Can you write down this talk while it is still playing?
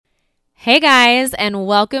Hey guys, and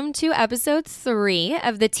welcome to episode 3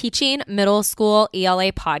 of the Teaching Middle School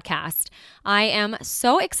ELA podcast. I am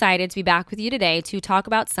so excited to be back with you today to talk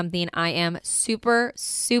about something I am super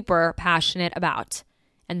passionate about,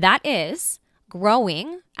 and that is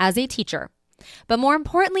growing as a teacher, but more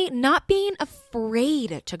importantly, not being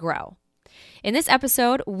afraid to grow. In this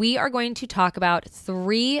episode, we are going to talk about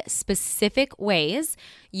 3 specific ways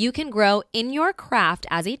you can grow in your craft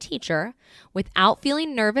as a teacher without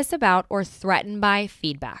feeling nervous about or threatened by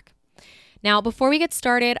feedback. Now, before we get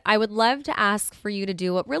started, I would love to ask for you to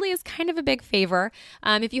do what really is kind of a big favor.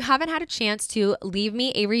 If you haven't had a chance to leave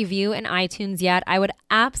me a review in iTunes yet, I would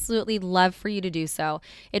absolutely love for you to do so.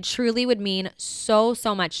 It truly would mean so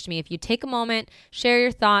much to me if you take a moment, share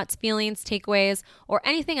your thoughts, feelings, takeaways, or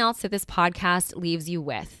anything else that this podcast leaves you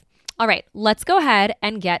with. All right, let's go ahead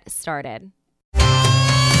and get started.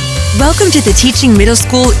 Welcome to the Teaching Middle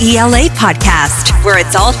School ELA podcast, where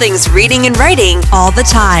it's all things reading and writing all the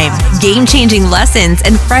time. Game-changing lessons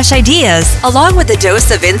and fresh ideas, along with a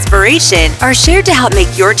dose of inspiration, are shared to help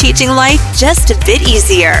make your teaching life just a bit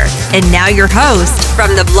easier. And now your host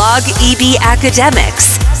from the blog EB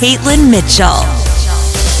Academics, Caitlin Mitchell.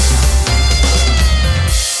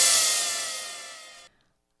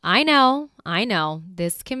 I know,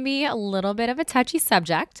 this can be a little bit of a touchy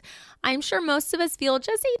subject. I'm sure most of us feel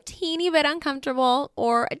just a teeny bit uncomfortable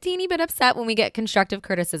or a teeny bit upset when we get constructive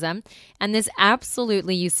criticism. And this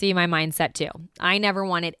absolutely, you see my mindset too. I never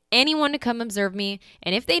wanted anyone to come observe me.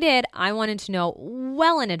 And if they did, I wanted to know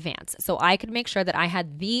well in advance so I could make sure that I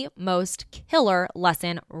had the most killer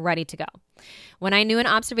lesson ready to go. When I knew an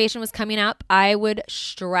observation was coming up, I would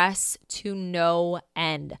stress to no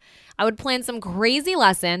end. I would plan some crazy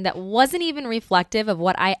lesson that wasn't even reflective of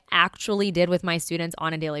what I actually did with my students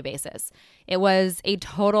on a daily basis. It was a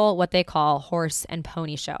total what they call horse and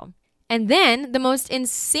pony show. And then the most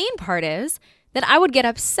insane part is that I would get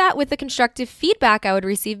upset with the constructive feedback I would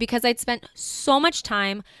receive because I'd spent so much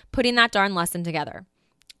time putting that darn lesson together.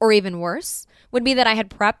 Or even worse, would be that I had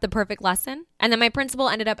prepped the perfect lesson and then my principal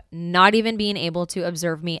ended up not even being able to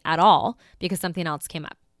observe me at all because something else came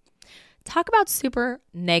up. Talk about super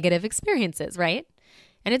negative experiences, right?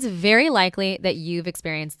 And it's very likely that you've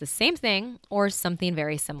experienced the same thing or something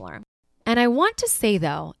very similar. And I want to say,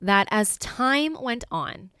 though, that as time went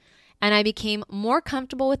on and I became more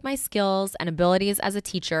comfortable with my skills and abilities as a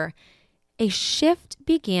teacher, a shift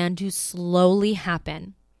began to slowly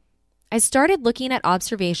happen. I started looking at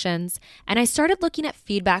observations and I started looking at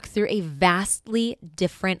feedback through a vastly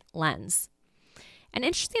different lens. And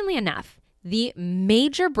interestingly enough, the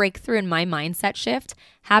major breakthrough in my mindset shift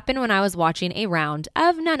happened when I was watching a round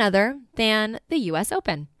of none other than the US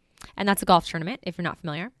Open. And that's a golf tournament, if you're not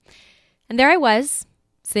familiar. And there I was,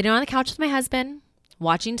 sitting on the couch with my husband,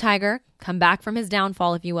 watching Tiger come back from his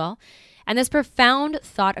downfall, if you will. And this profound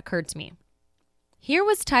thought occurred to me. Here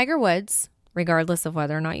was Tiger Woods, regardless of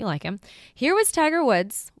whether or not you like him. Here was Tiger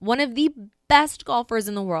Woods, one of the best golfers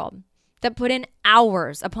in the world, that put in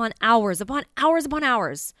hours upon hours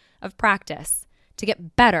of practice to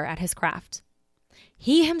get better at his craft.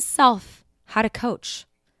 He himself had a coach.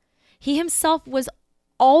 He himself was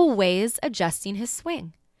always adjusting his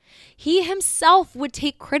swing. He himself would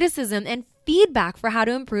take criticism and feedback for how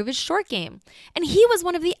to improve his short game. And he was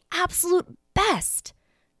one of the absolute best.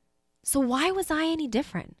 So why was I any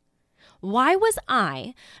different? Why was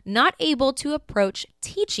I not able to approach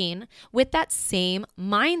teaching with that same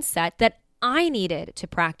mindset that I needed to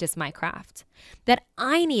practice my craft, that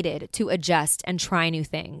I needed to adjust and try new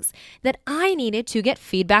things, that I needed to get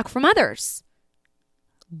feedback from others?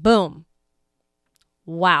 Boom.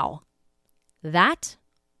 Wow. That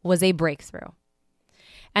was a breakthrough.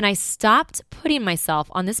 And I stopped putting myself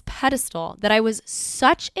on this pedestal that I was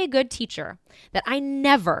such a good teacher that I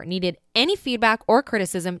never needed any feedback or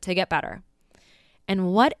criticism to get better.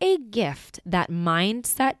 And what a gift that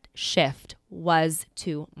mindset shift was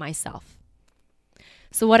to myself.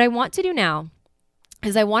 So what I want to do now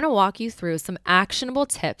is I want to walk you through some actionable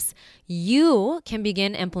tips you can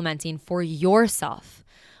begin implementing for yourself,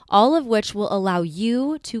 all of which will allow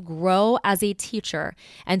you to grow as a teacher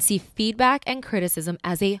and see feedback and criticism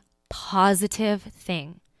as a positive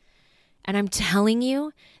thing. And I'm telling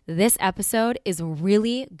you, this episode is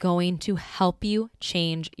really going to help you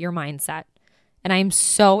change your mindset. And I'm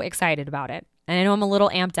so excited about it. And I know I'm a little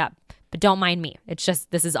amped up, but don't mind me. It's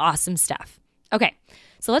just, this is awesome stuff. Okay,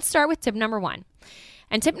 so let's start with tip number 1.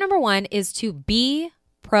 And tip number 1 is to be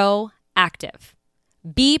proactive.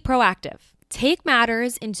 Be proactive. Take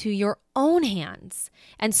matters into your own hands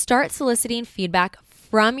and start soliciting feedback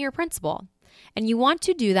from your principal. And you want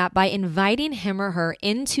to do that by inviting him or her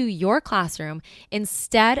into your classroom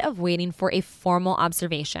instead of waiting for a formal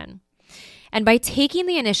observation. And by taking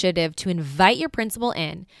the initiative to invite your principal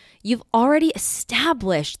in, you've already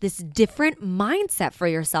established this different mindset for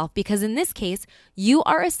yourself because in this case, you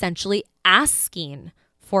are essentially asking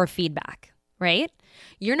for feedback, right?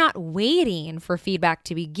 You're not waiting for feedback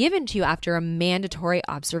to be given to you after a mandatory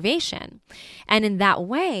observation. And in that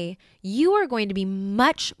way, you are going to be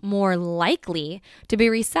much more likely to be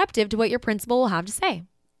receptive to what your principal will have to say.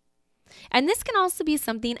 And this can also be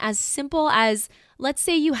something as simple as, let's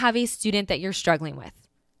say you have a student that you're struggling with.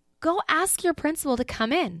 Go ask your principal to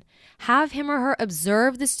come in. Have him or her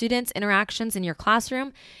observe the student's interactions in your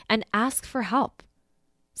classroom and ask for help.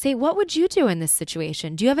 Say, what would you do in this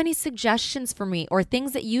situation? Do you have any suggestions for me or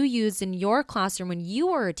things that you used in your classroom when you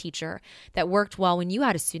were a teacher that worked well when you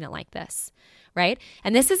had a student like this, right?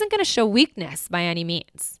 And this isn't going to show weakness by any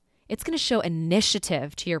means. It's going to show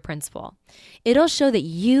initiative to your principal. It'll show that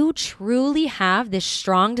you truly have this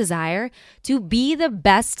strong desire to be the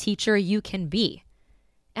best teacher you can be.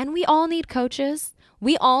 And we all need coaches.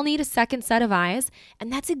 We all need a second set of eyes.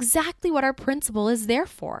 And that's exactly what our principal is there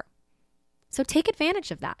for. So take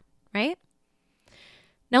advantage of that, right?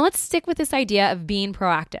 Now let's stick with this idea of being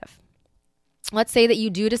proactive. Let's say that you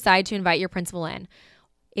do decide to invite your principal in.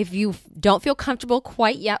 If you don't feel comfortable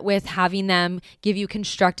quite yet with having them give you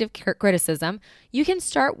constructive criticism, you can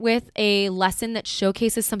start with a lesson that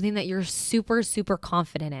showcases something that you're super, super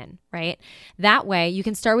confident in, right? That way you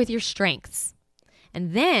can start with your strengths.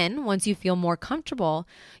 And then once you feel more comfortable,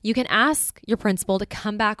 you can ask your principal to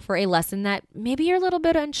come back for a lesson that maybe you're a little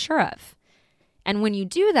bit unsure of. And when you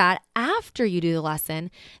do that, after you do the lesson,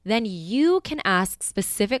 then you can ask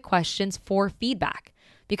specific questions for feedback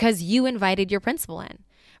because you invited your principal in.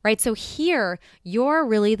 Right? So here, you're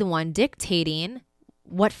really the one dictating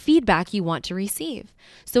what feedback you want to receive.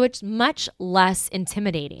 So it's much less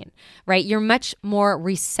intimidating, right? You're much more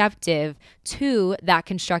receptive to that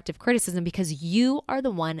constructive criticism because you are the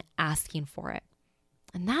one asking for it.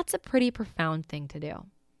 And that's a pretty profound thing to do.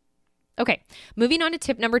 Okay, moving on to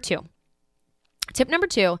tip number 2. Tip number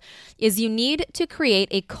 2 is you need to create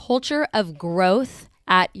a culture of growth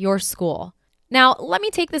at your school. Now, let me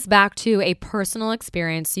take this back to a personal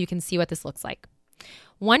experience so you can see what this looks like.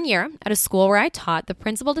 One year at a school where I taught, the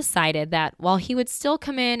principal decided that while he would still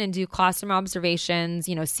come in and do classroom observations,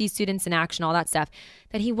 see students in action, all that stuff,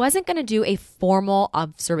 that he wasn't going to do a formal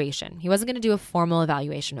observation. He wasn't going to do a formal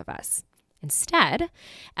evaluation of us. Instead,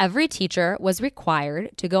 every teacher was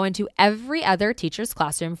required to go into every other teacher's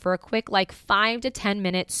classroom for a quick 5 to 10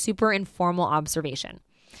 minute super informal observation.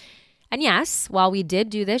 And yes, while we did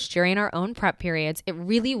do this during our own prep periods, it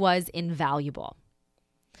really was invaluable.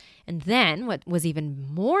 And then what was even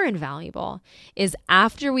more invaluable is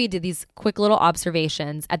after we did these quick little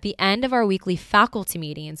observations, at the end of our weekly faculty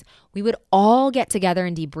meetings, we would all get together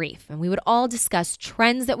and debrief. And we would all discuss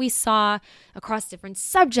trends that we saw across different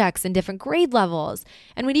subjects and different grade levels.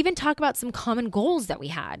 And we'd even talk about some common goals that we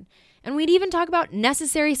had. And we'd even talk about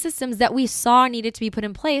necessary systems that we saw needed to be put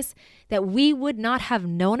in place that we would not have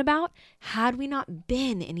known about had we not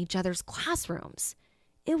been in each other's classrooms.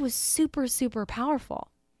 It was super, super powerful.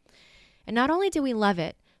 And not only did we love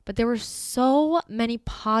it, but there were so many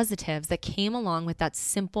positives that came along with that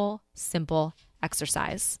simple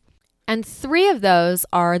exercise. And 3 of those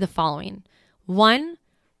are the following. 1,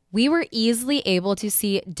 we were easily able to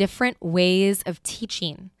see different ways of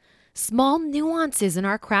teaching. Small nuances in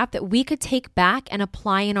our craft that we could take back and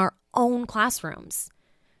apply in our own classrooms.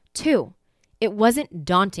 2, it wasn't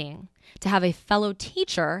daunting to have a fellow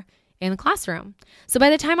teacher in the classroom. So by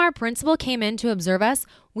the time our principal came in to observe us,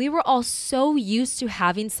 we were all so used to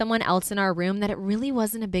having someone else in our room that it really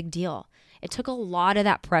wasn't a big deal. It took a lot of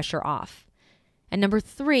that pressure off. And number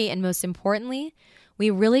 3, and most importantly, we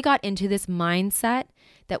really got into this mindset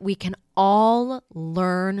that we can all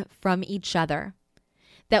learn from each other.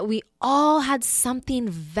 That we all had something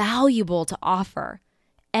valuable to offer,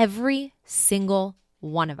 every single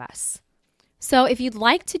one of us. So if you'd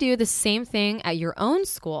like to do the same thing at your own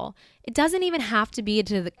school, it doesn't even have to be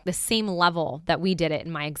to the same level that we did it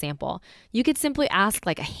in my example. You could simply ask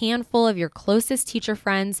a handful of your closest teacher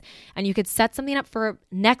friends, and you could set something up for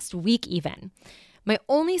next week even. My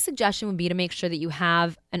only suggestion would be to make sure that you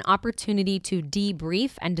have an opportunity to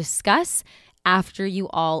debrief and discuss after you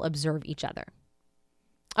all observe each other.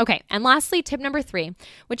 Okay, and lastly, tip number 3,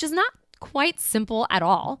 which is not quite simple at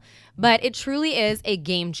all, but it truly is a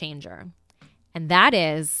game changer. And that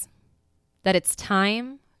is that it's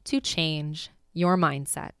time to change your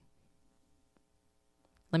mindset.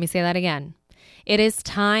 Let me say that again. It is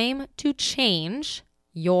time to change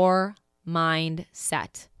your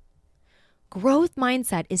mindset. Growth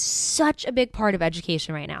mindset is such a big part of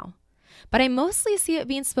education right now, but I mostly see it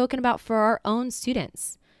being spoken about for our own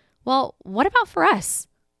students. Well, what about for us?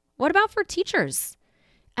 What about for teachers?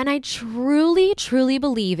 And I truly, truly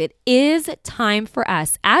believe it is time for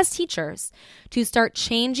us as teachers to start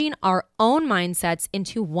changing our own mindsets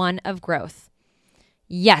into one of growth.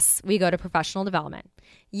 Yes, we go to professional development.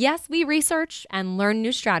 Yes, we research and learn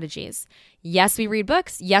new strategies. Yes, we read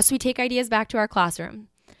books. Yes, we take ideas back to our classroom.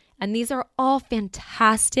 And these are all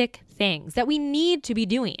fantastic things that we need to be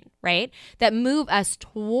doing, right? That move us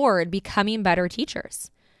toward becoming better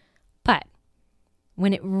teachers. But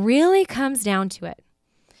when it really comes down to it,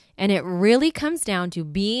 and it really comes down to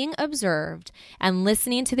being observed and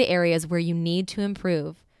listening to the areas where you need to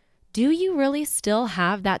improve, do you really still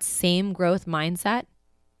have that same growth mindset?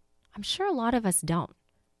 I'm sure a lot of us don't.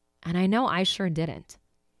 And I know I sure didn't.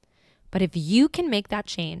 But if you can make that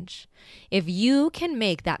change, if you can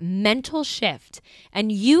make that mental shift,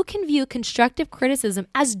 and you can view constructive criticism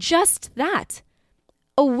as just that,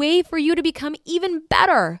 a way for you to become even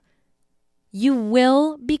better, you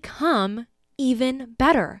will become even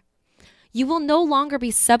better. You will no longer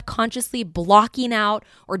be subconsciously blocking out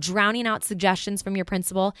or drowning out suggestions from your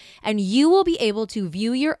principal, and you will be able to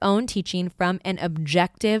view your own teaching from an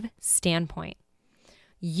objective standpoint.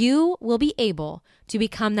 You will be able to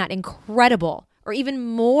become that incredible or even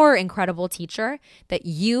more incredible teacher that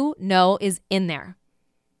you know is in there.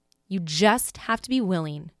 You just have to be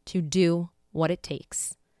willing to do what it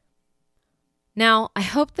takes. Now, I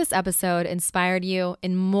hope this episode inspired you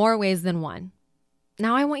in more ways than one.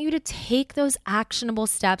 Now I want you to take those actionable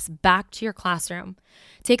steps back to your classroom.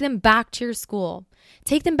 Take them back to your school.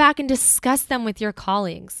 Take them back and discuss them with your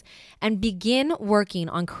colleagues. And begin working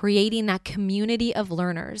on creating that community of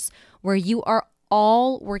learners where you are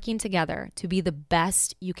all working together to be the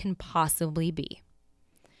best you can possibly be.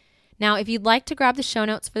 Now, if you'd like to grab the show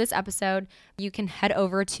notes for this episode, you can head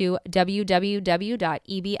over to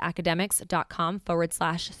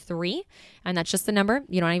www.ebacademics.com/3. And that's just the number.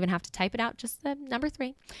 You don't even have to type it out, just the number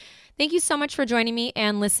 3. Thank you so much for joining me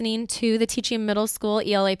and listening to the Teaching Middle School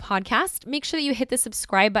ELA podcast. Make sure that you hit the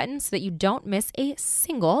subscribe button so that you don't miss a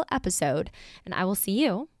single episode. And I will see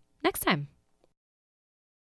you next time.